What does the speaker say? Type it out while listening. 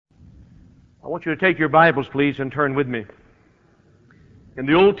I want you to take your Bibles, please, and turn with me. In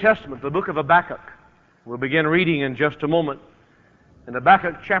the Old Testament, the book of Habakkuk. We'll begin reading in just a moment. In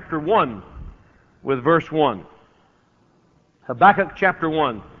Habakkuk chapter 1 with verse 1. Habakkuk chapter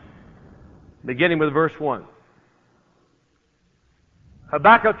 1, beginning with verse 1.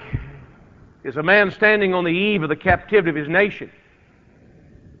 Habakkuk is a man standing on the eve of the captivity of his nation.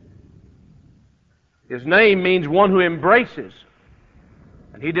 His name means one who embraces.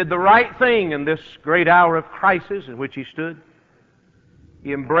 And he did the right thing in this great hour of crisis in which he stood.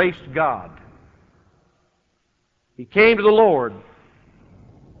 He embraced God. He came to the Lord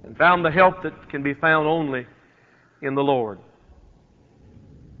and found the help that can be found only in the Lord.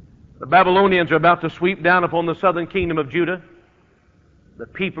 The Babylonians are about to sweep down upon the southern kingdom of Judah. The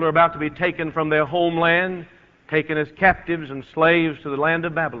people are about to be taken from their homeland, taken as captives and slaves to the land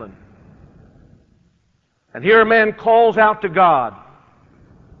of Babylon. And here a man calls out to God.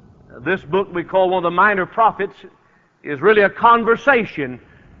 This book we call one of the minor prophets is really a conversation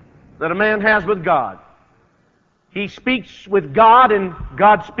that a man has with God. He speaks with God and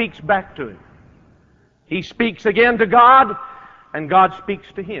God speaks back to him. He speaks again to God and God speaks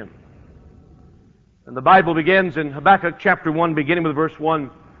to him. And the Bible begins in Habakkuk chapter 1, beginning with verse 1.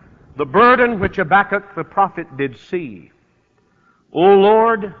 The burden which Habakkuk the prophet did see. O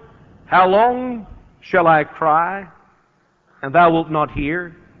Lord, how long shall I cry, and thou wilt not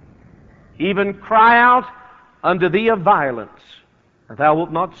hear? Even cry out unto thee of violence, and thou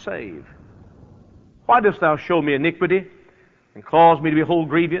wilt not save. Why dost thou show me iniquity, and cause me to behold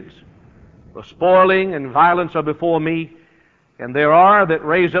grievance? The spoiling and violence are before me, and there are that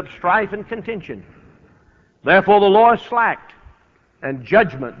raise up strife and contention. Therefore the law is slacked, and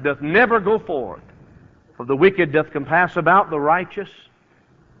judgment doth never go forth. For the wicked doth compass about the righteous,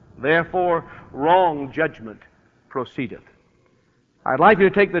 therefore wrong judgment proceedeth. I'd like you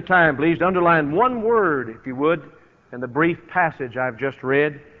to take the time, please, to underline one word, if you would, in the brief passage I've just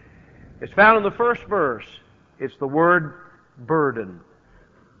read. It's found in the first verse. It's the word burden.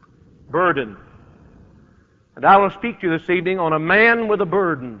 Burden. And I will speak to you this evening on a man with a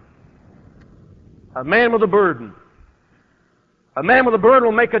burden. A man with a burden. A man with a burden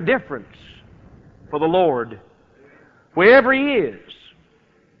will make a difference for the Lord. Wherever he is.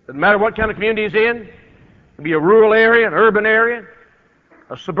 Doesn't matter what kind of community he's in. It can be a rural area, an urban area,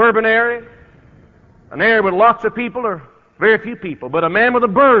 a suburban area, an area with lots of people or very few people. But a man with a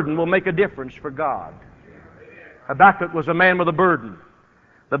burden will make a difference for God. Habakkuk was a man with a burden.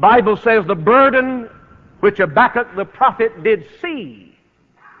 The Bible says the burden which Habakkuk the prophet did see.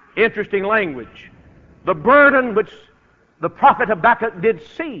 Interesting language. The burden which the prophet Habakkuk did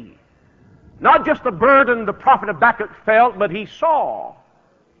see. Not just the burden the prophet Habakkuk felt, but he saw.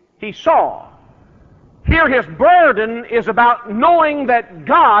 He saw. Here his burden is about knowing that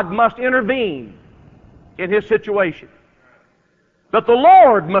God must intervene in his situation. That the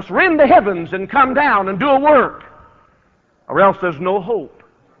Lord must rend the heavens and come down and do a work, or else there's no hope.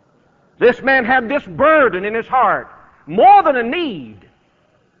 This man had this burden in his heart, more than a need,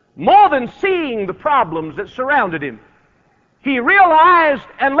 more than seeing the problems that surrounded him. He realized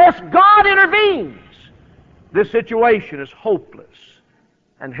unless God intervenes, this situation is hopeless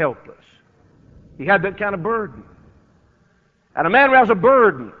and helpless. He had that kind of burden. And a man who has a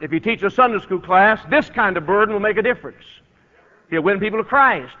burden, if you teach a Sunday school class, this kind of burden will make a difference. He'll win people to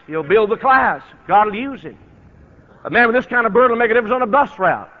Christ. He'll build the class. God will use him. A man with this kind of burden will make a difference on a bus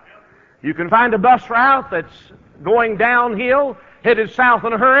route. You can find a bus route that's going downhill, headed south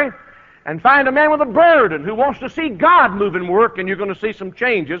in a hurry, and find a man with a burden who wants to see God move and work, and you're going to see some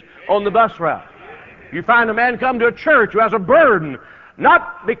changes on the bus route. You find a man come to a church who has a burden,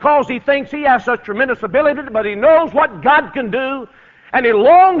 not because he thinks he has such tremendous ability, but he knows what God can do, and he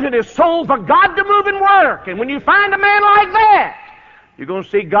longs in his soul for God to move and work. And when you find a man like that, you're going to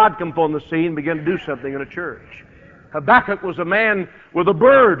see God come upon the scene and begin to do something in a church. Habakkuk was a man with a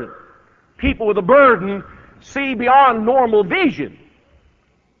burden. People with a burden see beyond normal vision.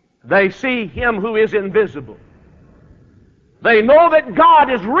 They see Him who is invisible. They know that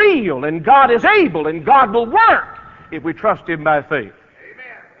God is real and God is able and God will work if we trust Him by faith.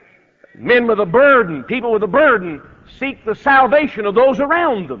 Amen. Men with a burden, people with a burden, seek the salvation of those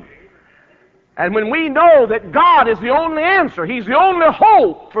around them. And when we know that God is the only answer, He's the only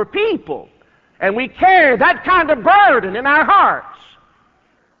hope for people, and we carry that kind of burden in our hearts,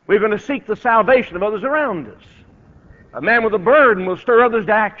 we're going to seek the salvation of others around us. A man with a burden will stir others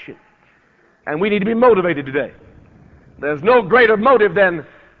to action. And we need to be motivated today. There's no greater motive than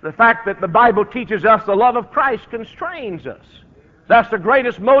the fact that the Bible teaches us the love of Christ constrains us. That's the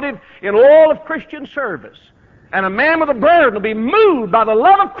greatest motive in all of Christian service. And a man with a burden will be moved by the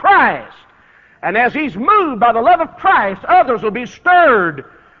love of Christ And as he's moved by the love of Christ, others will be stirred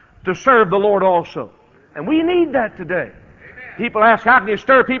to serve the Lord also. And we need that today. People ask, how can you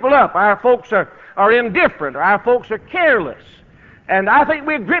stir people up? Our folks are indifferent, or our folks are careless. And I think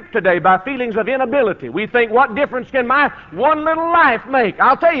we're gripped today by feelings of inability. We think, what difference can my one little life make?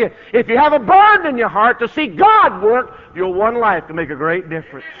 I'll tell you, if you have a burden in your heart to see God work, your one life can make a great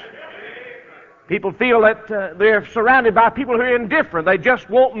difference. People feel that they're surrounded by people who are indifferent. They just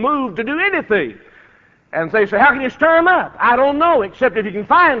won't move to do anything. And they say, how can you stir them up? I don't know, except if you can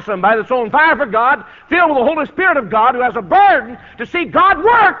find somebody that's on fire for God, filled with the Holy Spirit of God, who has a burden to see God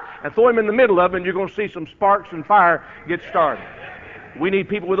work, and throw him in the middle of it, and you're going to see some sparks and fire get started. We need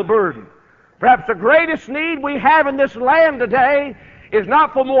people with a burden. Perhaps the greatest need we have in this land today is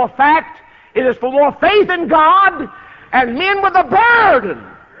not for more fact, it is for more faith in God and men with a burden.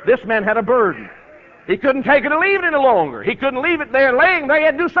 This man had a burden. He couldn't take it or leave it any longer. He couldn't leave it there laying there. He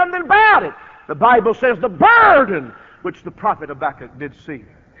had to do something about it. The Bible says the burden which the prophet Habakkuk did see.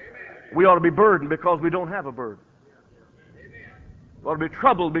 We ought to be burdened because we don't have a burden. We ought to be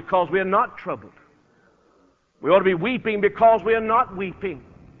troubled because we are not troubled. We ought to be weeping because we are not weeping.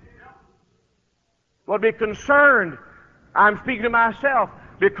 We ought to be concerned, I'm speaking to myself,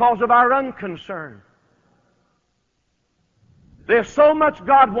 because of our unconcern. There's so much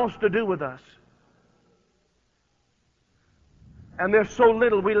God wants to do with us. And there's so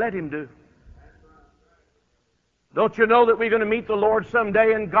little we let him do. Don't you know that we're going to meet the Lord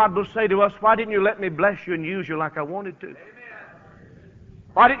someday and God will say to us, why didn't you let me bless you and use you like I wanted to?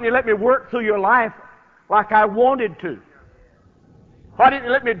 Why didn't you let me work through your life like I wanted to? Why didn't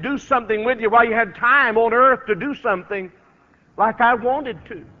you let me do something with you while you had time on earth to do something like I wanted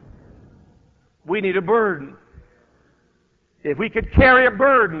to? We need a burden. If we could carry a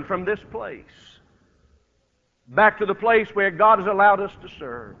burden from this place back to the place where God has allowed us to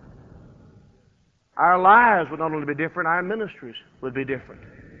serve, our lives would not only be different, our ministries would be different.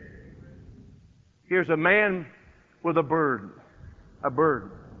 Here's a man with a burden. A burden.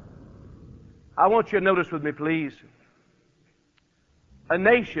 I want you to notice with me, please, a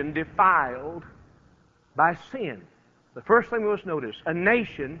nation defiled by sin. The first thing we must notice, a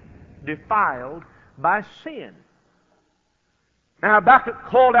nation defiled by sin. Now Habakkuk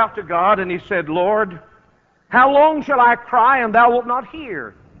called out to God and he said, Lord, how long shall I cry and thou wilt not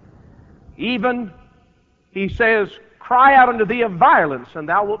hear? Even, he says, cry out unto thee of violence and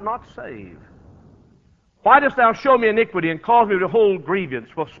thou wilt not save. Why dost thou show me iniquity and cause me to hold grievance?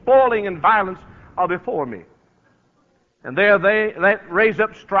 For spoiling and violence are before me. And there that raise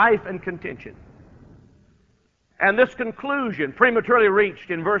up strife and contention. And this conclusion, prematurely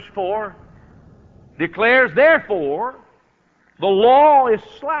reached in verse 4, declares, therefore, the law is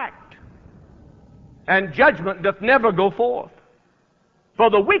slacked, and judgment doth never go forth.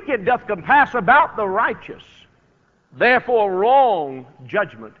 For the wicked doth compass about the righteous, therefore wrong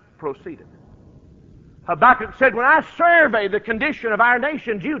judgment proceedeth. Habakkuk said, when I survey the condition of our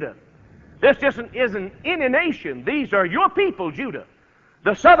nation, Judah, this isn't any nation. These are your people, Judah.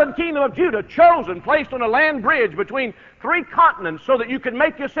 The southern kingdom of Judah, chosen, placed on a land bridge between three continents so that you can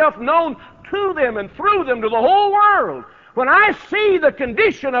make yourself known to them and through them to the whole world. When I see the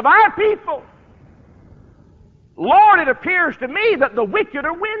condition of our people, Lord, it appears to me that the wicked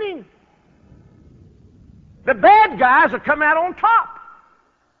are winning. The bad guys are coming out on top.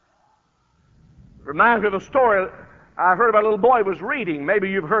 It reminds me of a story I heard about a little boy who was reading. Maybe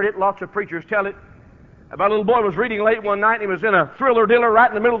you've heard it, lots of preachers tell it. About a little boy who was reading late one night and he was in a thriller-diller right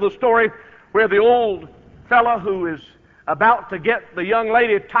in the middle of the story where the old fella who is about to get the young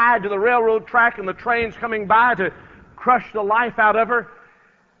lady tied to the railroad track and the train's coming by to crush the life out of her.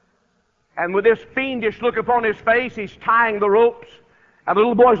 And with this fiendish look upon his face, he's tying the ropes. And the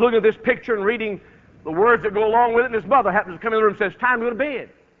little boy's looking at this picture and reading the words that go along with it. And his mother happens to come in the room and says, time to go to bed.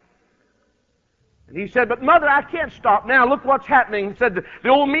 And he said, but Mother, I can't stop now. Look what's happening. He said, the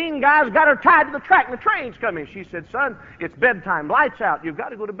old mean guy's got her tied to the track and the train's coming. She said, son, it's bedtime. Lights out. You've got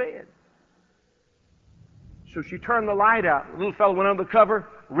to go to bed. So she turned the light out. The little fellow went under the cover,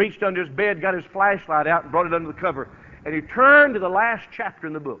 reached under his bed, got his flashlight out, and brought it under the cover. And he turned to the last chapter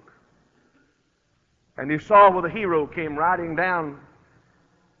in the book. And he saw where the hero came riding down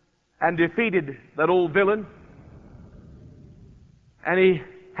and defeated that old villain. And he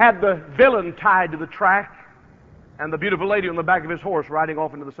had the villain tied to the track and the beautiful lady on the back of his horse riding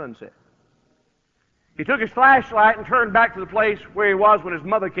off into the sunset. He took his flashlight and turned back to the place where he was when his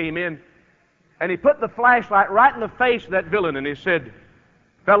mother came in, and he put the flashlight right in the face of that villain, and he said,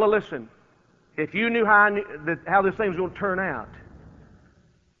 fella, listen, if you knew how this thing was going to turn out,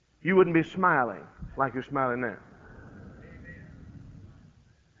 you wouldn't be smiling like you're smiling now.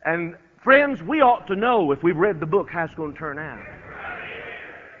 And Friends, we ought to know if we've read the book how it's going to turn out.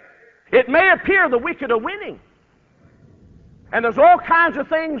 It may appear the wicked are winning. And there's all kinds of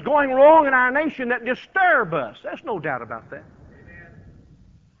things going wrong in our nation that disturb us. There's no doubt about that.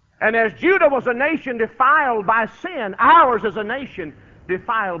 And as Judah was a nation defiled by sin, ours is a nation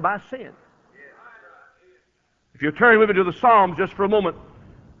defiled by sin. If you turn with me to the Psalms just for a moment,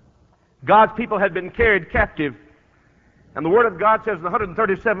 God's people had been carried captive. And the Word of God says in the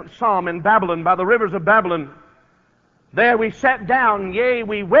 137th Psalm, in Babylon, by the rivers of Babylon, there we sat down, yea,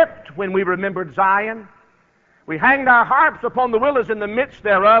 we wept when we remembered Zion. We hanged our harps upon the willows in the midst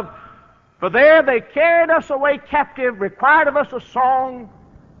thereof. For there they carried us away captive, required of us a song.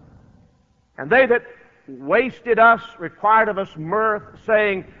 And they that wasted us required of us mirth,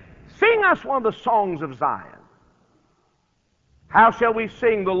 saying, sing us one of the songs of Zion. How shall we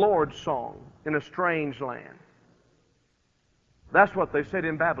sing the Lord's song in a strange land? That's what they said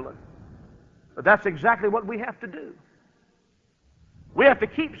in Babylon. But that's exactly what we have to do. We have to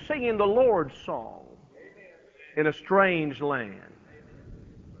keep singing the Lord's song in a strange land.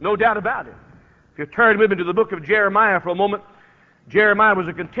 No doubt about it. If you turn with me to the book of Jeremiah for a moment, Jeremiah was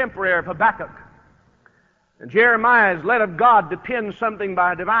a contemporary of Habakkuk. And Jeremiah is led of God to pen something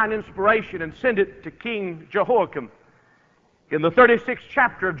by divine inspiration and send it to King Jehoiakim. In the 36th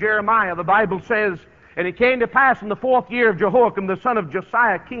chapter of Jeremiah, the Bible says, and it came to pass in the 4th year of Jehoiakim, the son of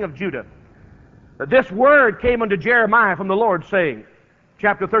Josiah, king of Judah, that this word came unto Jeremiah from the Lord, saying,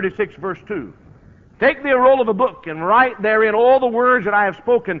 chapter 36, verse 2, take thee a roll of a book, and write therein all the words that I have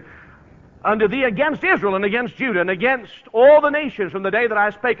spoken unto thee against Israel and against Judah and against all the nations from the day that I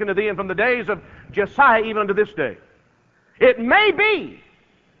spake unto thee and from the days of Josiah even unto this day. It may be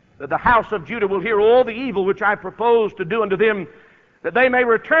that the house of Judah will hear all the evil which I propose to do unto them, that they may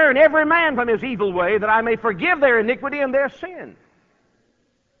return every man from his evil way, that I may forgive their iniquity and their sin.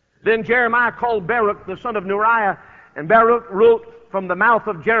 Then Jeremiah called Baruch the son of Neriah, and Baruch wrote from the mouth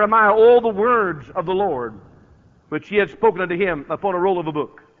of Jeremiah all the words of the Lord, which he had spoken unto him upon a roll of a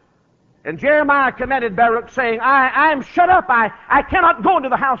book. And Jeremiah commanded Baruch, saying, I am shut up, I cannot go into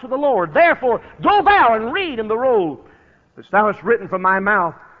the house of the Lord. Therefore, go thou and read in the roll, which thou hast written from my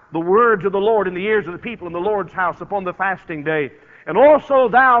mouth, the words of the Lord in the ears of the people in the Lord's house upon the fasting day. And also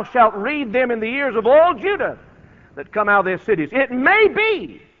thou shalt read them in the ears of all Judah that come out of their cities. It may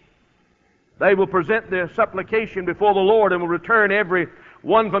be they will present their supplication before the Lord and will return every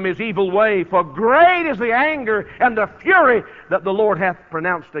one from his evil way. For great is the anger and the fury that the Lord hath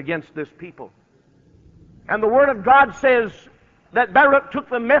pronounced against this people. And the Word of God says that Baruch took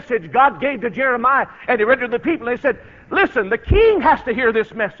the message God gave to Jeremiah and he read it to the people. They said, listen, the king has to hear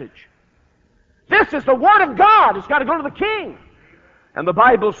this message. This is the Word of God. It's got to go to the king. And the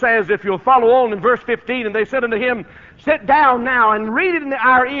Bible says, if you'll follow on in verse 15, and they said unto him, sit down now and read it in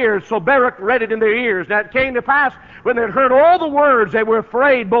our ears. So Baruch read it in their ears. Now it came to pass, when they had heard all the words, they were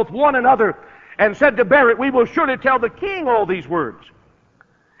afraid, both one and other, and said to Baruch, we will surely tell the king all these words.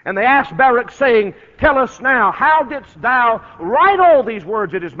 And they asked Baruch, saying, tell us now, how didst thou write all these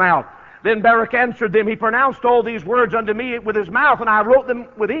words in his mouth? Then Baruch answered them, he pronounced all these words unto me with his mouth, and I wrote them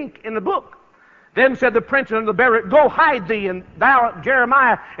with ink in the book. Then said the prince unto Baruch, go hide thee, and thou,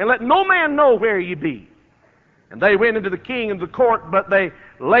 Jeremiah, and let no man know where ye be. And they went into the king and the court, but they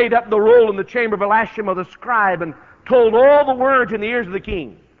laid up the roll in the chamber of Elishama the scribe, and told all the words in the ears of the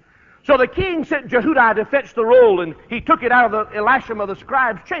king. So the king sent Jehudi to fetch the roll, and he took it out of the Elishama the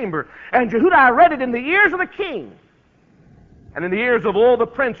scribe's chamber. And Jehudi read it in the ears of the king, and in the ears of all the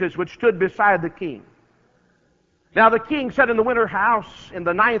princes which stood beside the king. Now the king sat in the winter house in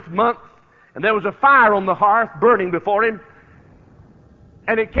the 9th month, and there was a fire on the hearth burning before him.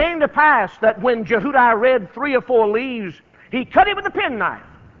 And it came to pass that when Jehudi read 3 or 4 leaves, he cut it with a penknife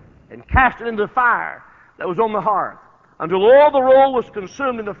and cast it into the fire that was on the hearth, until all the roll was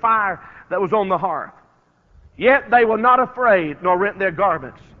consumed in the fire that was on the hearth. Yet they were not afraid, nor rent their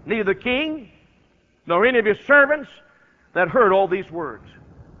garments, neither the king, nor any of his servants that heard all these words.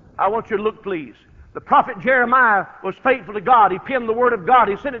 I want you to look, please. The prophet Jeremiah was faithful to God. He penned the word of God.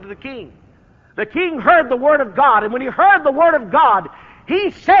 He sent it to the king. The king heard the word of God, and when he heard the word of God,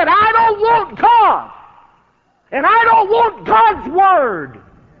 he said, I don't want God, and I don't want God's word.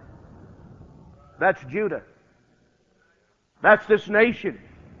 That's Judah. That's this nation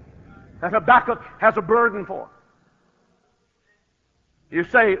that Habakkuk has a burden for. You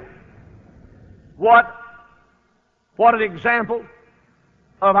say, what an example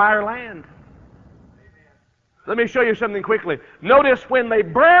of our land. Let me show you something quickly. Notice when they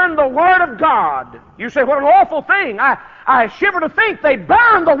burned the Word of God. You say, what an awful thing. I shiver to think they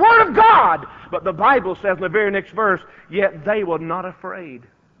burned the Word of God. But the Bible says in the very next verse, yet they were not afraid.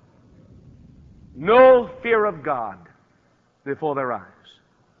 No fear of God before their eyes.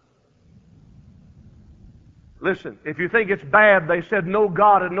 Listen, if you think it's bad, they said no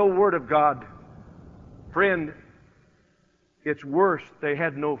God and no Word of God. Friend, it's worse. They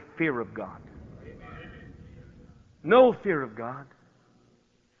had no fear of God. No fear of God.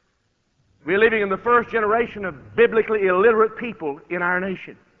 We're living in the first generation of biblically illiterate people in our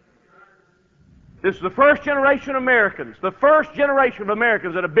nation. This is the first generation of Americans, the first generation of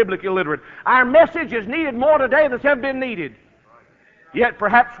Americans that are biblically illiterate. Our message is needed more today than it's ever been needed. Yet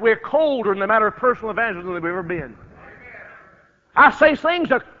perhaps we're colder in the matter of personal evangelism than we've ever been. I say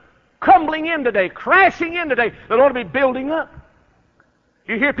things are crumbling in today, crashing in today, that ought to be building up.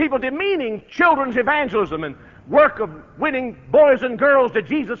 You hear people demeaning children's evangelism and work of winning boys and girls to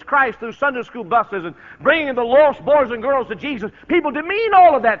Jesus Christ through Sunday school buses and bringing the lost boys and girls to Jesus. People demean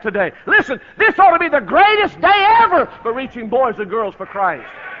all of that today. Listen, this ought to be the greatest day ever for reaching boys and girls for Christ.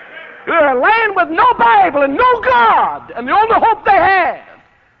 We're a land with no Bible and no God, and the only hope they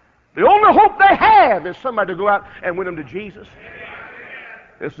have is somebody to go out and win them to Jesus.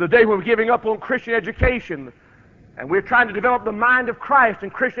 This is the day when we're giving up on Christian education. And we're trying to develop the mind of Christ in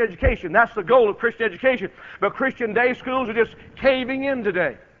Christian education. That's the goal of Christian education. But Christian day schools are just caving in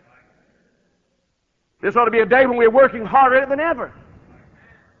today. This ought to be a day when we're working harder at it than ever.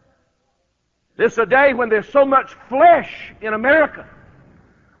 This is a day when there's so much flesh in America.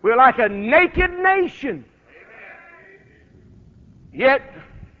 We're like a naked nation. Yet,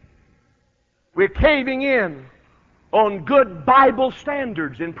 we're caving in on good Bible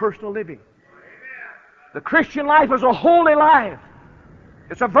standards in personal living. The Christian life is a holy life.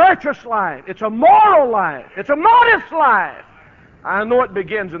 It's a virtuous life. It's a moral life. It's a modest life. I know it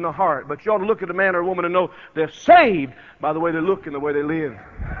begins in the heart, but you ought to look at a man or a woman and know they're saved by the way they look and the way they live.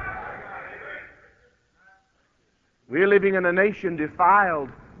 We're living in a nation defiled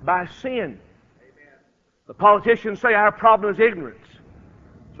by sin. The politicians say our problem is ignorance.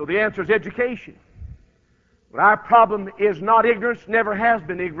 So the answer is education. But our problem is not ignorance, never has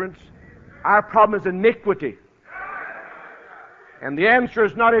been ignorance. Our problem is iniquity. And the answer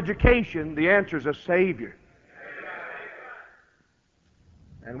is not education, the answer is a Savior.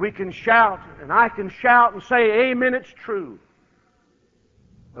 And we can shout, and I can shout and say, amen, it's true.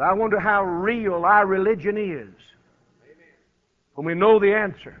 But I wonder how real our religion is when we know the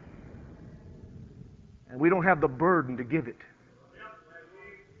answer and we don't have the burden to give it.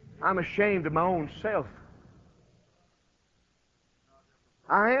 I'm ashamed of my own self.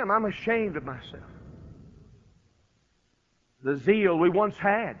 I'm ashamed of myself. The zeal we once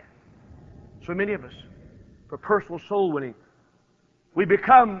had, so many of us, for personal soul winning. We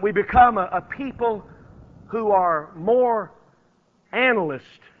become a people who are more analyst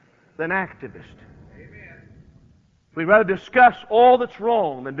than activist. Amen. We'd rather discuss all that's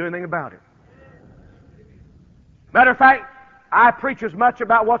wrong than do anything about it. Matter of fact, I preach as much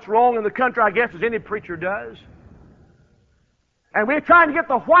about what's wrong in the country, I guess, as any preacher does. And we're trying to get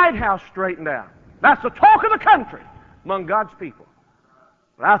the White House straightened out. That's the talk of the country among God's people.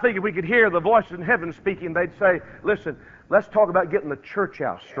 But I think if we could hear the voices in heaven speaking, they'd say, listen, let's talk about getting the church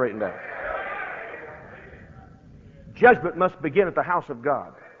house straightened out. Judgment must begin at the house of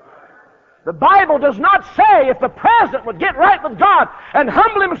God. The Bible does not say if the president would get right with God and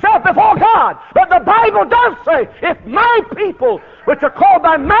humble himself before God. But the Bible does say, if my people, which are called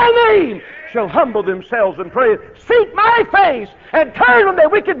by my name, shall humble themselves and pray, seek my face, and turn from their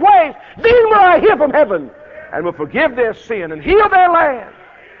wicked ways, then will I hear from heaven, and will forgive their sin and heal their land.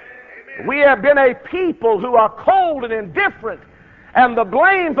 We have been a people who are cold and indifferent, and the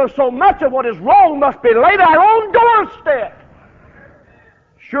blame for so much of what is wrong must be laid at our own doorstep.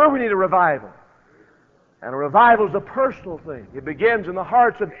 Sure, we need a revival. And a revival is a personal thing. It begins in the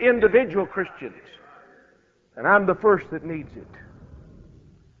hearts of individual Christians. And I'm the first that needs it.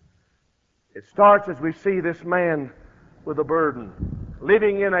 It starts as we see this man with a burden,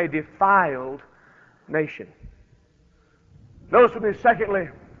 living in a defiled nation. Notice with me, secondly,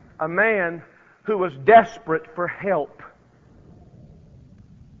 a man who was desperate for help.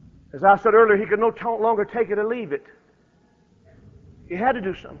 As I said earlier, he could no longer take it or leave it. He had to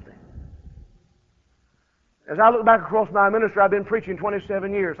do something. As I look back across my ministry, I've been preaching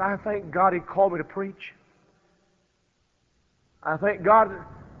 27 years. I thank God He called me to preach. I thank God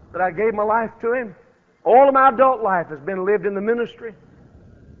that I gave my life to Him. All of my adult life has been lived in the ministry.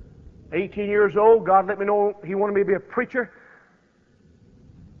 18 years old, God let me know He wanted me to be a preacher.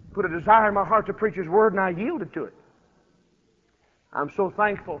 Put a desire in my heart to preach His Word, and I yielded to it. I'm so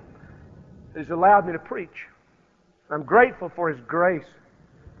thankful that He's allowed me to preach. I'm grateful for His grace.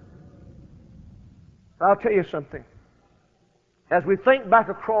 I'll tell you something. as we think back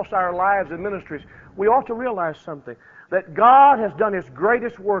across our lives and ministries, we ought to realize something, that God has done His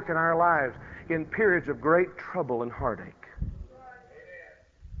greatest work in our lives in periods of great trouble and heartache.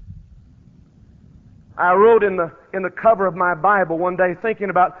 I wrote in the cover of my Bible one day, thinking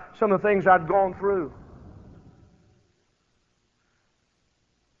about some of the things I'd gone through,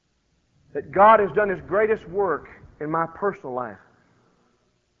 that God has done His greatest work in my personal life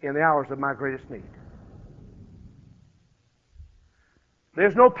in the hours of my greatest need.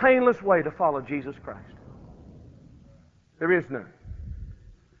 There's no painless way to follow Jesus Christ. There is none.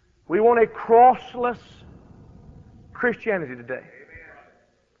 We want a crossless Christianity today.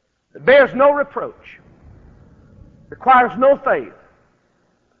 It bears no reproach, requires no faith,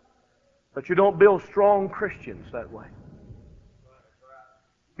 but you don't build strong Christians that way.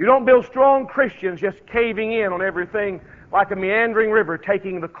 You don't build strong Christians just caving in on everything like a meandering river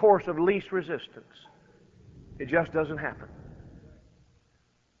taking the course of least resistance. It just doesn't happen.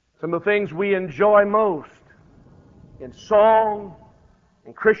 Some of the things we enjoy most in song,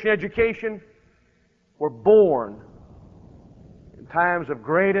 in Christian education, were born in times of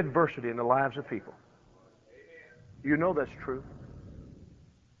great adversity in the lives of people. You know that's true.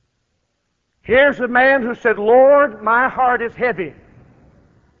 Here's a man who said, "Lord, my heart is heavy.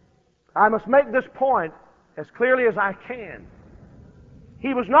 I must make this point as clearly as I can."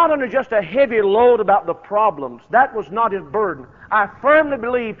 He was not under just a heavy load about the problems. That was not his burden. I firmly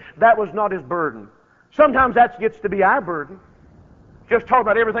believe that was not his burden. Sometimes that gets to be our burden. Just talk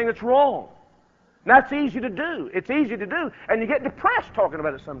about everything that's wrong. And that's easy to do. It's easy to do. And you get depressed talking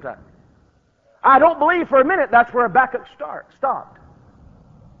about it sometimes. I don't believe for a minute that's where Habakkuk stopped.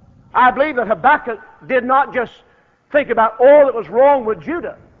 I believe that Habakkuk did not just think about all that was wrong with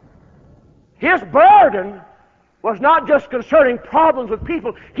Judah. His burden was not just concerning problems with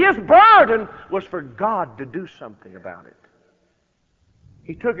people. His burden was for God to do something about it.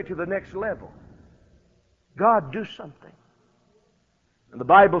 He took it to the next level. God, do something. And the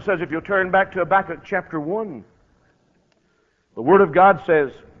Bible says, if you'll turn back to Habakkuk chapter 1, the Word of God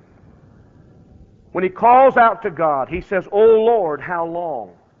says, when he calls out to God, he says, "O Lord, how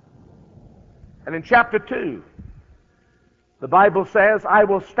long?" And in chapter 2, the Bible says, "I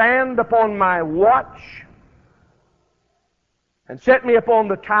will stand upon my watch and set me upon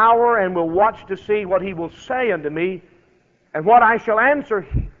the tower and will watch to see what he will say unto me and what I shall answer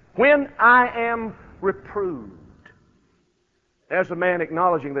when I am reproved." There's a man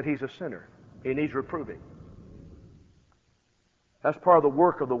acknowledging that he's a sinner. He needs reproving. That's part of the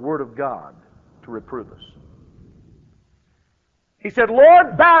work of the Word of God, to reprove us. He said,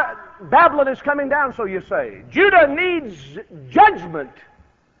 "Lord, Babylon is coming down, so you say. Judah needs judgment."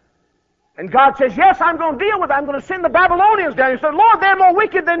 And God says, "Yes, I'm going to deal with it. I'm going to send the Babylonians down." He said, "Lord, they're more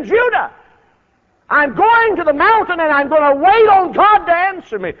wicked than Judah. I'm going to the mountain and I'm going to wait on God to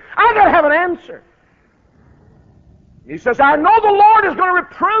answer me. I've got to have an answer." He says, "I know the Lord is going to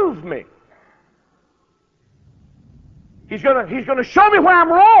reprove me. He's going to show me where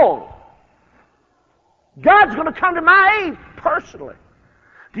I'm wrong. God's going to come to my aid personally."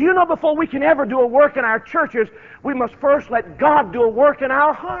 Do you know, before we can ever do a work in our churches, we must first let God do a work in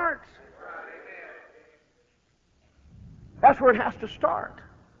our hearts. That's where it has to start.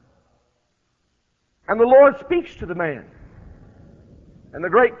 And the Lord speaks to the man. And the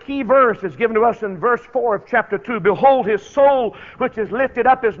great key verse is given to us in verse 4 of chapter 2. "Behold, his soul which is lifted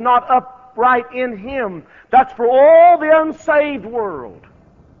up is not upright in him." That's for all the unsaved world.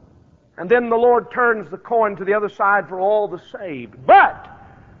 And then the Lord turns the coin to the other side for all the saved. "But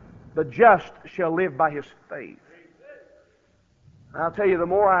the just shall live by his faith." I'll tell you, the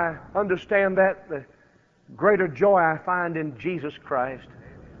more I understand that, the greater joy I find in Jesus Christ.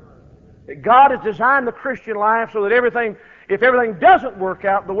 That God has designed the Christian life so that if everything doesn't work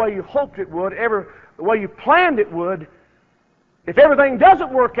out the way you hoped it would, the way you planned it would, if everything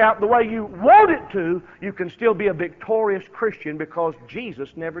doesn't work out the way you want it to, you can still be a victorious Christian because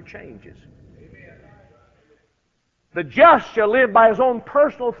Jesus never changes. The just shall live by his own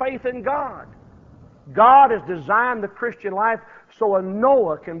personal faith in God. God has designed the Christian life so a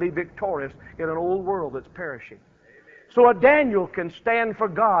Noah can be victorious in an old world that's perishing. So a Daniel can stand for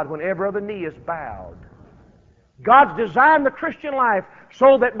God when every other knee is bowed. God's designed the Christian life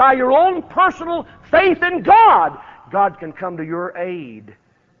so that by your own personal faith in God, God can come to your aid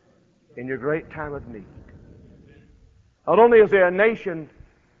in your great time of need. Not only is there a nation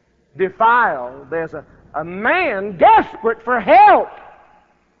defiled, there's a man desperate for help.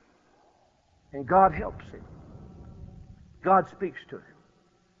 And God helps him. God speaks to him.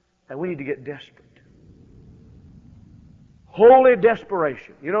 And we need to get desperate. Holy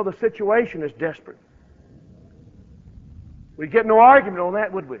desperation. You know, the situation is desperate. We'd get no argument on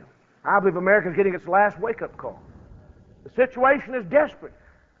that, would we? I believe America's getting its last wake-up call. The situation is desperate,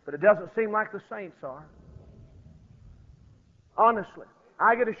 but it doesn't seem like the saints are. Honestly,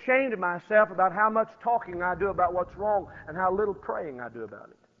 I get ashamed of myself about how much talking I do about what's wrong and how little praying I do about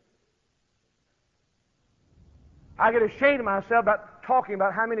it. I get ashamed of myself about talking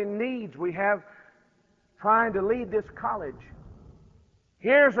about how many needs we have trying to lead this college.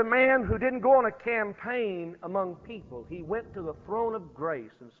 Here's a man who didn't go on a campaign among people. He went to the throne of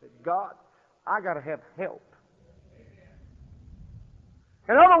grace and said, God, I got to have help.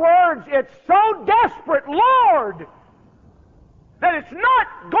 In other words, it's so desperate, Lord, that it's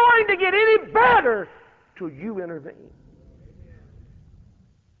not going to get any better till you intervene.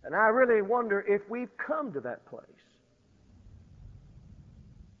 And I really wonder if we've come to that place.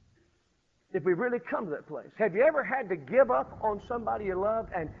 If we've really come to that place. Have you ever had to give up on somebody you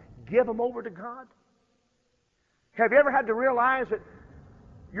loved and give them over to God? Have you ever had to realize that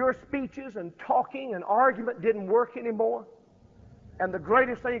your speeches and talking and argument didn't work anymore? And the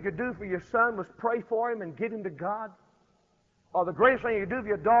greatest thing you could do for your son was pray for him and give him to God? Or the greatest thing you could do for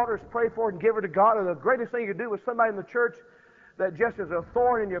your daughter is pray for her and give her to God? Or the greatest thing you could do with somebody in the church that just is a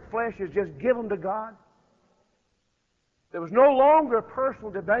thorn in your flesh is just give them to God? There was no longer a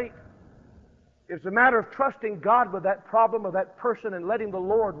personal debate. It's a matter of trusting God with that problem or that person and letting the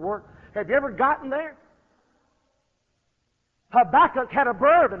Lord work. Have you ever gotten there? Habakkuk had a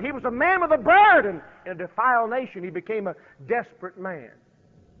burden. He was a man with a burden. In a defiled nation, he became a desperate man.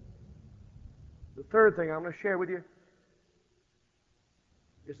 The third thing I'm going to share with you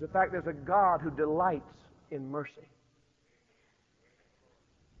is the fact there's a God who delights in mercy.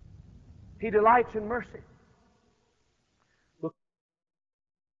 He delights in mercy.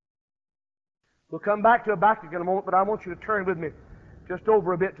 We'll come back to Habakkuk in a moment, but I want you to turn with me just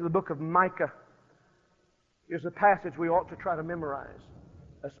over a bit to the book of Micah. Here's a passage we ought to try to memorize,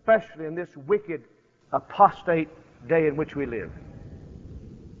 especially in this wicked, apostate day in which we live.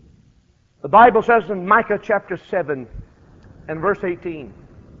 The Bible says in Micah chapter 7 and verse 18,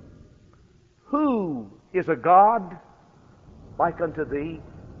 Who is a God like unto thee,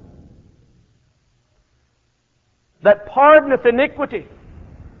 that pardoneth iniquity,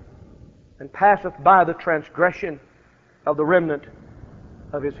 and passeth by the transgression of the remnant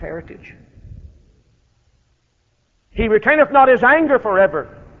of his heritage? He retaineth not his anger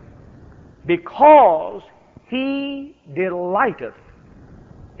forever, because he delighteth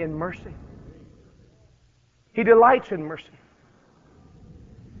in mercy. He delights in mercy.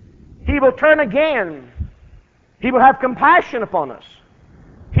 He will turn again. He will have compassion upon us.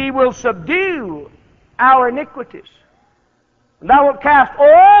 He will subdue our iniquities. And thou wilt cast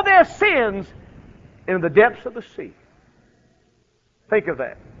all their sins into the depths of the sea. Think of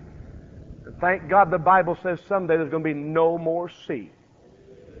that. And thank God the Bible says someday there's going to be no more sea.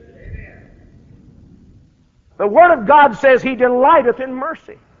 Amen. The Word of God says He delighteth in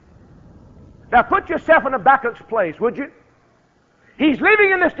mercy. Now put yourself in Habakkuk's place, would you? He's living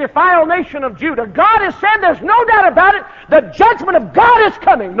in this defiled nation of Judah. God has said, there's no doubt about it, the judgment of God is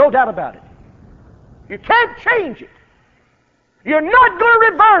coming. No doubt about it. You can't change it. You're not going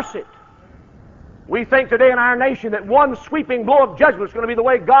to reverse it. We think today in our nation that one sweeping blow of judgment is going to be the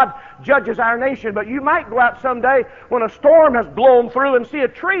way God judges our nation. But you might go out someday when a storm has blown through and see a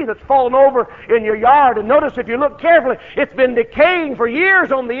tree that's fallen over in your yard. And notice, if you look carefully, it's been decaying for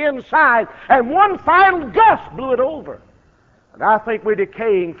years on the inside. And one final gust blew it over. And I think we're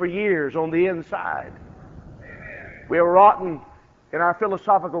decaying for years on the inside. We're rotten in our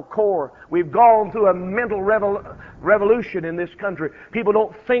philosophical core. We've gone through a mental revolution in this country. People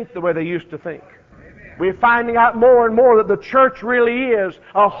don't think the way they used to think. Amen. We're finding out more and more that the church really is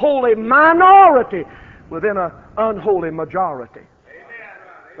a holy minority within an unholy majority.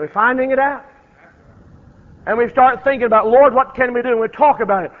 Amen. We're finding it out. And we start thinking about, Lord, what can we do? And we talk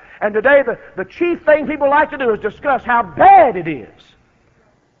about it. And today the chief thing people like to do is discuss how bad it is.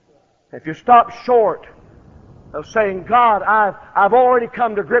 If you stop short of saying, God, I've already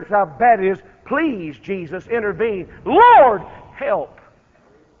come to grips with how bad it is. Please, Jesus, intervene. Lord, help.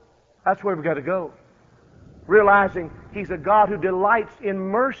 That's where we've got to go. Realizing He's a God who delights in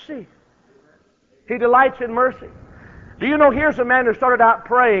mercy. He delights in mercy. Do you know, here's a man who started out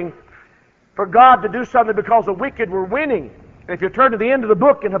praying for God to do something because the wicked were winning. And if you turn to the end of the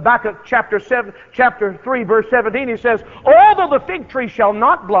book in Habakkuk chapter 3, verse 17, he says, Although the fig tree shall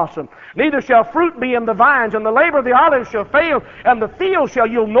not blossom, neither shall fruit be in the vines, and the labor of the olive shall fail, and the field shall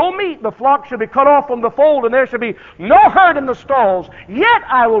yield no meat, the flock shall be cut off from the fold, and there shall be no herd in the stalls, yet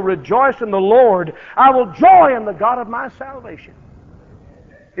I will rejoice in the Lord. I will joy in the God of my salvation.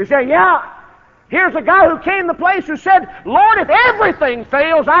 You say, yeah, Here's a guy who came to the place who said, Lord, if everything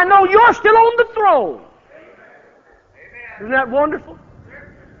fails, I know you're still on the throne. Isn't that wonderful?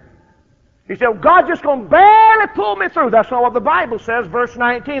 He said, well, God's just going to barely pull me through. That's not what the Bible says. Verse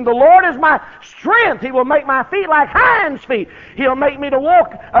 19, the Lord is my strength. He will make my feet like hinds' feet. He'll make me to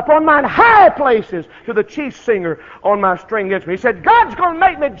walk upon mine high places, to the chief singer on my stringed instrument. He said, God's going to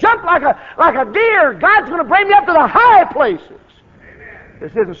make me jump like a deer. God's going to bring me up to the high places. Amen.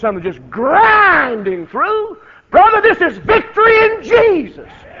 This isn't something just grinding through. Brother, this is victory in Jesus.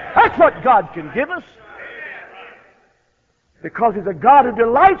 That's what God can give us. Because He's a God who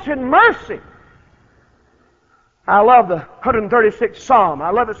delights in mercy. I love the 136th Psalm. I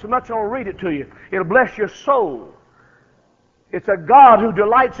love it so much I'll read it to you. It'll bless your soul. It's a God who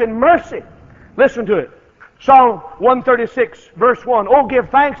delights in mercy. Listen to it. Psalm 136, verse 1. Oh, give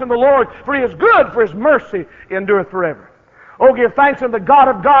thanks unto the Lord, for He is good, for His mercy endureth forever. Oh, give thanks unto the God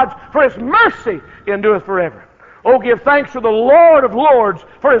of gods, for His mercy endureth forever. Oh, give thanks to the Lord of lords,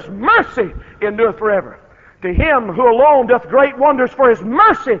 for His mercy endureth forever. To Him who alone doth great wonders, for His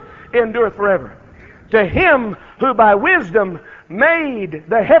mercy endureth forever. To Him who by wisdom made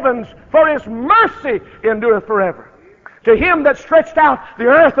the heavens, for His mercy endureth forever. To Him that stretched out the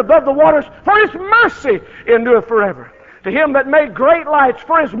earth above the waters, for His mercy endureth forever. To Him that made great lights,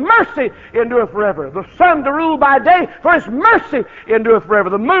 for His mercy endureth forever. The sun to rule by day, for His mercy endureth forever.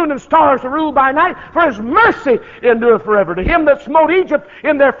 The moon and stars to rule by night, for His mercy endureth forever. To Him that smote Egypt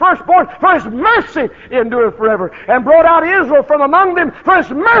in their firstborn, for His mercy endureth forever. And brought out Israel from among them, for His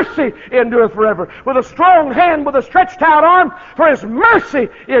mercy endureth forever. With a strong hand, with a stretched out arm, for His mercy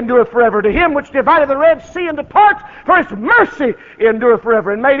endureth forever. To Him which divided the Red Sea into parts, for His mercy endureth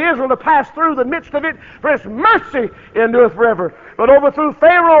forever. And made Israel to pass through the midst of it, for His mercy endureth forever. But overthrew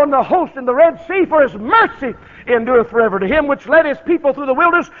Pharaoh and the host in the Red Sea, for His mercy endureth forever. To Him which led His people through the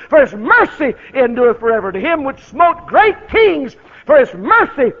wilderness, for His mercy endureth forever. To Him which smote great kings, for His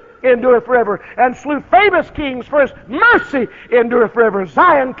mercy endureth forever, and slew famous kings, for His mercy endureth forever.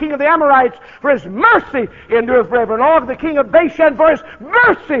 Zion, king of the Amorites, for His mercy endureth forever. And Og, the king of Bashan, for His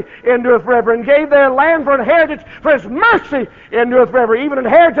mercy endureth forever. And gave their land for inheritance, for His mercy endureth forever. Even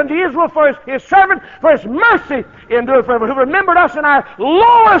inheritance unto Israel for His servant, for His mercy endureth forever. Who remembered us in our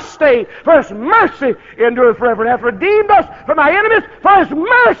low estate, for His mercy endureth forever. And hath redeemed us from our enemies, for His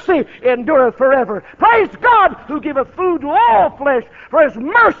mercy endureth forever. Praise God, who giveth food to all flesh, for His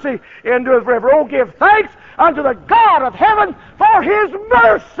mercy endureth forever. Oh, give thanks unto the God of heaven, for His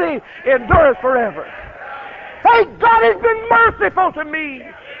mercy endureth forever. Thank God He's been merciful to me.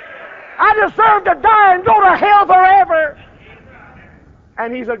 I deserve to die and go to hell forever.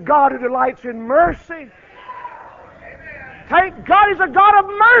 And He's a God who delights in mercy. Thank God He's a God of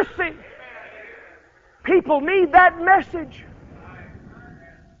mercy. People need that message.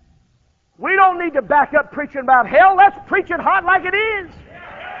 We don't need to back up preaching about hell. Let's preach it hot like it is.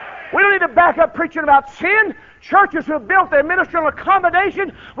 We don't need to back up preaching about sin. Churches who have built their ministerial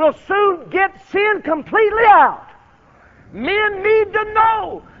accommodation will soon get sin completely out. Men need to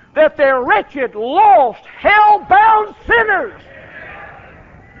know that they're wretched, lost, hell-bound sinners.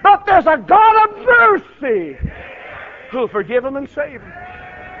 But there's a God of mercy who'll forgive them and save them.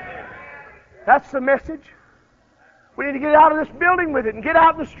 That's the message. We need to get out of this building with it and get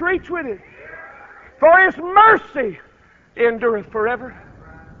out in the streets with it. For His mercy endureth forever.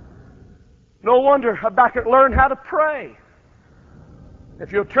 No wonder Habakkuk learned how to pray.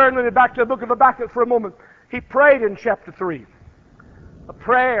 If you'll turn with me back to the book of Habakkuk for a moment, he prayed in chapter 3. A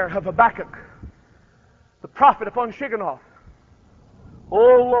prayer of Habakkuk, the prophet upon Shigionoth. O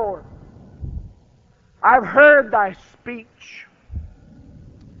Lord, I've heard thy speech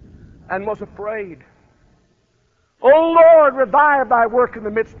and was afraid. O Lord, revive thy work in the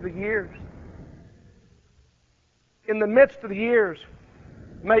midst of the years. In the midst of the years,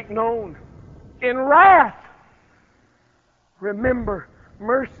 make known. In wrath, remember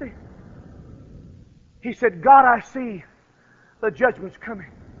mercy. He said, God, I see the judgment's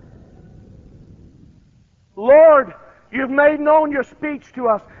coming. Lord, you've made known your speech to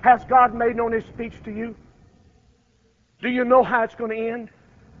us. Has God made known His speech to you? Do you know how it's going to end?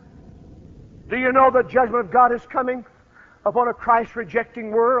 Do you know the judgment of God is coming upon a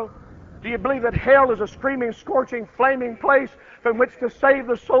Christ-rejecting world? Do you believe that hell is a screaming, scorching, flaming place from which to save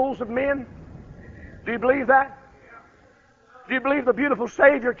the souls of men? Do you believe that? Do you believe the beautiful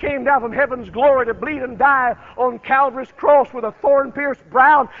Savior came down from heaven's glory to bleed and die on Calvary's cross with a thorn-pierced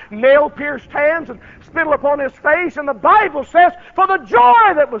brow, nail-pierced hands, and spittle upon His face? And the Bible says, for the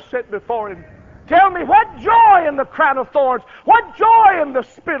joy that was set before Him. Tell me, what joy in the crown of thorns? What joy in the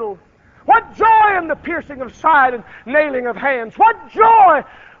spittle? What joy in the piercing of side and nailing of hands? What joy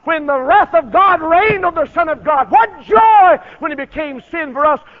when the wrath of God reigned on the Son of God. What joy when He became sin for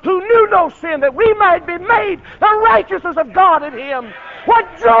us who knew no sin, that we might be made the righteousness of God in Him. What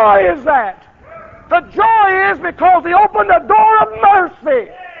joy is that? The joy is because He opened the door of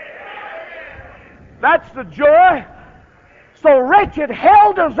mercy. That's the joy. So wretched,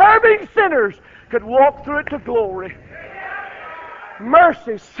 hell-deserving sinners could walk through it to glory.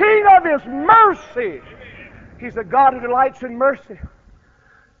 Mercy. Sing of His mercy. He's a God who delights in mercy.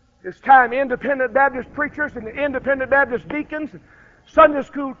 It's time independent Baptist preachers and independent Baptist deacons and Sunday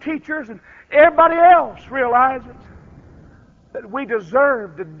school teachers and everybody else realizes that we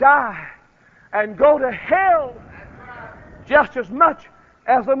deserve to die and go to hell just as much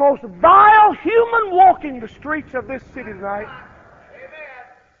as the most vile human walking the streets of this city tonight.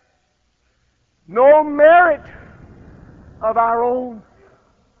 No merit of our own,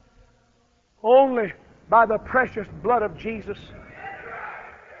 only by the precious blood of Jesus.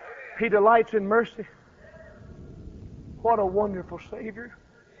 He delights in mercy. What a wonderful Savior.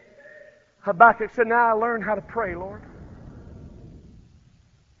 Habakkuk said, now I learned how to pray, Lord.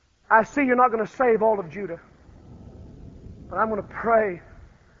 I see You're not going to save all of Judah, but I'm going to pray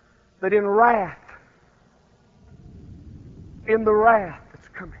that in wrath, in the wrath that's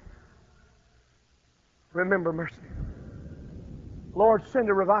coming, remember mercy. Lord, send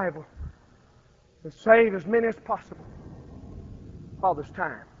a revival and save as many as possible while there's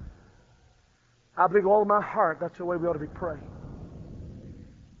time. I believe with all of my heart that's the way we ought to be praying.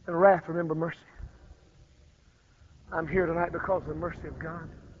 In wrath, remember mercy. I'm here tonight because of the mercy of God.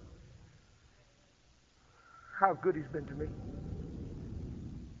 How good He's been to me.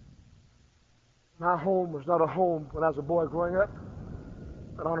 My home was not a home when I was a boy growing up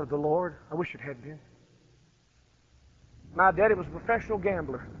that honored the Lord. I wish it had been. My daddy was a professional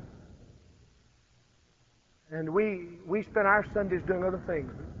gambler. And we spent our Sundays doing other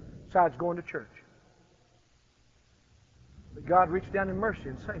things besides going to church. But God reached down in mercy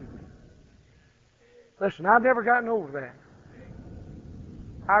and saved me. Listen, I've never gotten over that.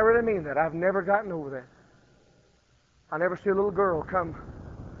 I really mean that. I've never gotten over that. I never see a little girl come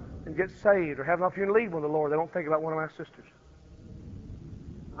and get saved or have an opportunity to lead one of the Lord. They don't think about one of my sisters.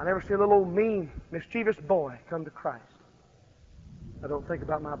 I never see a little old mean, mischievous boy come to Christ. I don't think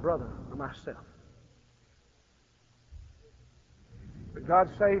about my brother or myself. But God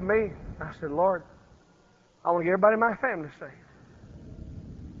saved me. I said, Lord, I want to get everybody in my family saved.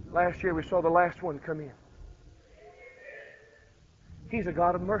 Last year we saw the last one come in. He's a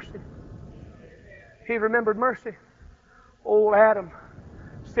God of mercy. He remembered mercy. Old Adam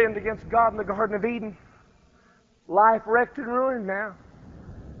sinned against God in the Garden of Eden. Life wrecked and ruined now.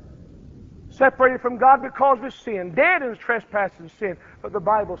 Separated from God because of his sin. Dead in his trespasses and sin. But the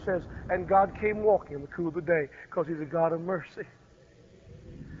Bible says, and God came walking in the cool of the day because He's a God of mercy.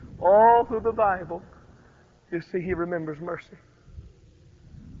 All through the Bible, you see He remembers mercy.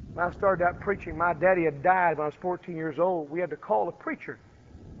 When I started out preaching, my daddy had died when I was 14 years old. We had to call a preacher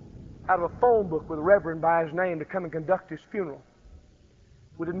out of a phone book with a reverend by his name to come and conduct his funeral.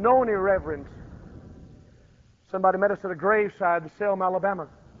 We didn't know any reverends. Somebody met us at a graveside in Selma, Alabama.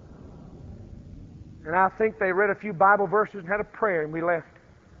 And I think they read a few Bible verses and had a prayer, and we left.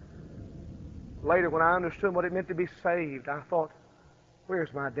 Later, when I understood what it meant to be saved, I thought,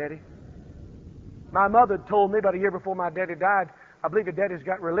 where's my daddy? My mother had told me about a year before my daddy died, I believe your daddy's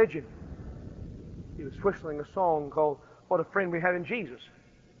got religion. He was whistling a song called What a Friend We Had in Jesus.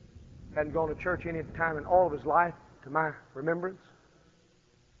 Hadn't gone to church any time in all of his life, to my remembrance.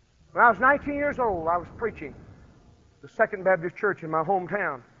 When I was 19 years old, I was preaching the Second Baptist Church in my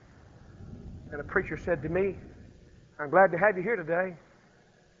hometown. And a preacher said to me, I'm glad to have you here today.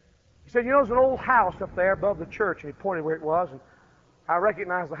 He said, you know, there's an old house up there above the church. And he pointed where it was. And I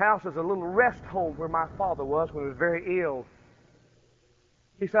recognized the house as a little rest home where my father was when he was very ill.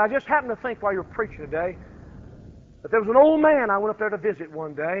 He said, I just happened to think while you were preaching today that there was an old man I went up there to visit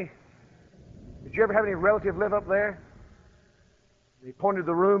one day. Did you ever have any relative live up there? And he pointed to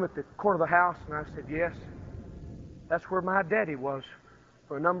the room at the corner of the house, and I said, yes. That's where my daddy was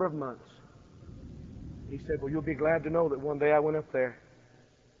for a number of months. He said, well, you'll be glad to know that one day I went up there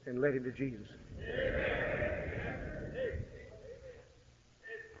and led him to Jesus.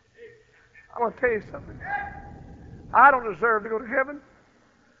 I want to tell you something. I don't deserve to go to heaven.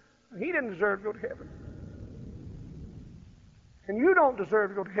 He didn't deserve to go to heaven. And you don't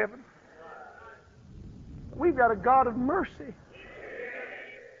deserve to go to heaven. We've got a God of mercy.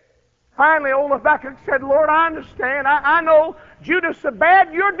 Finally, old Habakkuk said, Lord, I understand. I know Judah's so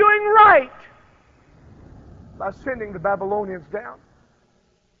bad. You're doing right by sending the Babylonians down.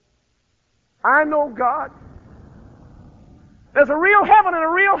 I know, God, There's a real heaven and a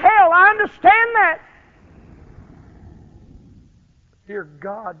real hell. I understand that. Dear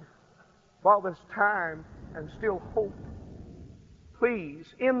God, while there's time and still hope, please,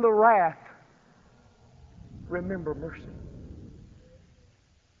 in the wrath, remember mercy.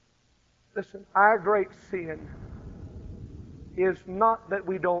 Listen, our great sin is not that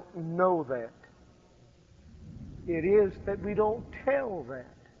we don't know that. It is that we don't tell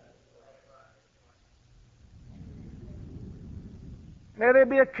that. May there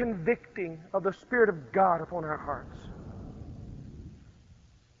be a convicting of the Spirit of God upon our hearts,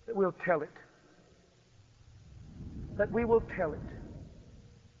 that we'll tell it. That we will tell it.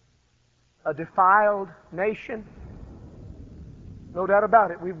 A defiled nation, no doubt about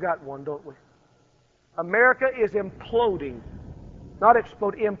it, we've got one, don't we? America is imploding, not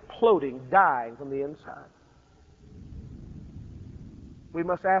exploding, imploding, dying from the inside. We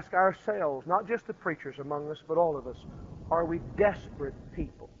must ask ourselves, not just the preachers among us, but all of us, are we desperate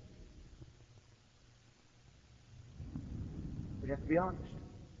people? We have to be honest.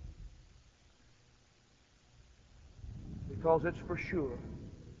 Because it's for sure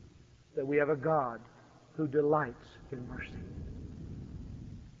that we have a God who delights in mercy.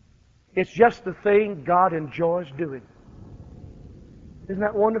 It's just the thing God enjoys doing. Isn't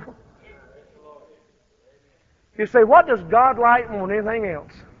that wonderful? You say, what does God like more than anything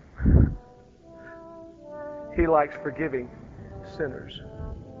else? He likes forgiving sinners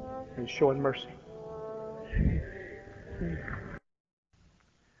and showing mercy.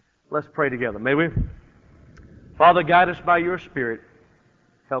 Let's pray together, may we? Father, guide us by your Spirit.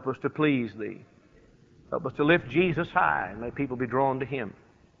 Help us to please Thee. Help us to lift Jesus high, and may people be drawn to Him.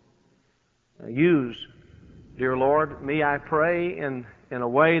 Now use, dear Lord, me, I pray, in a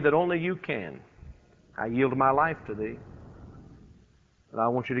way that only you can. I yield my life to Thee, but I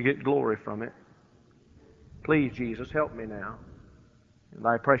want you to get glory from it. Please, Jesus, help me now. In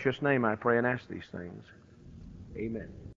Thy precious name I pray and ask these things. Amen.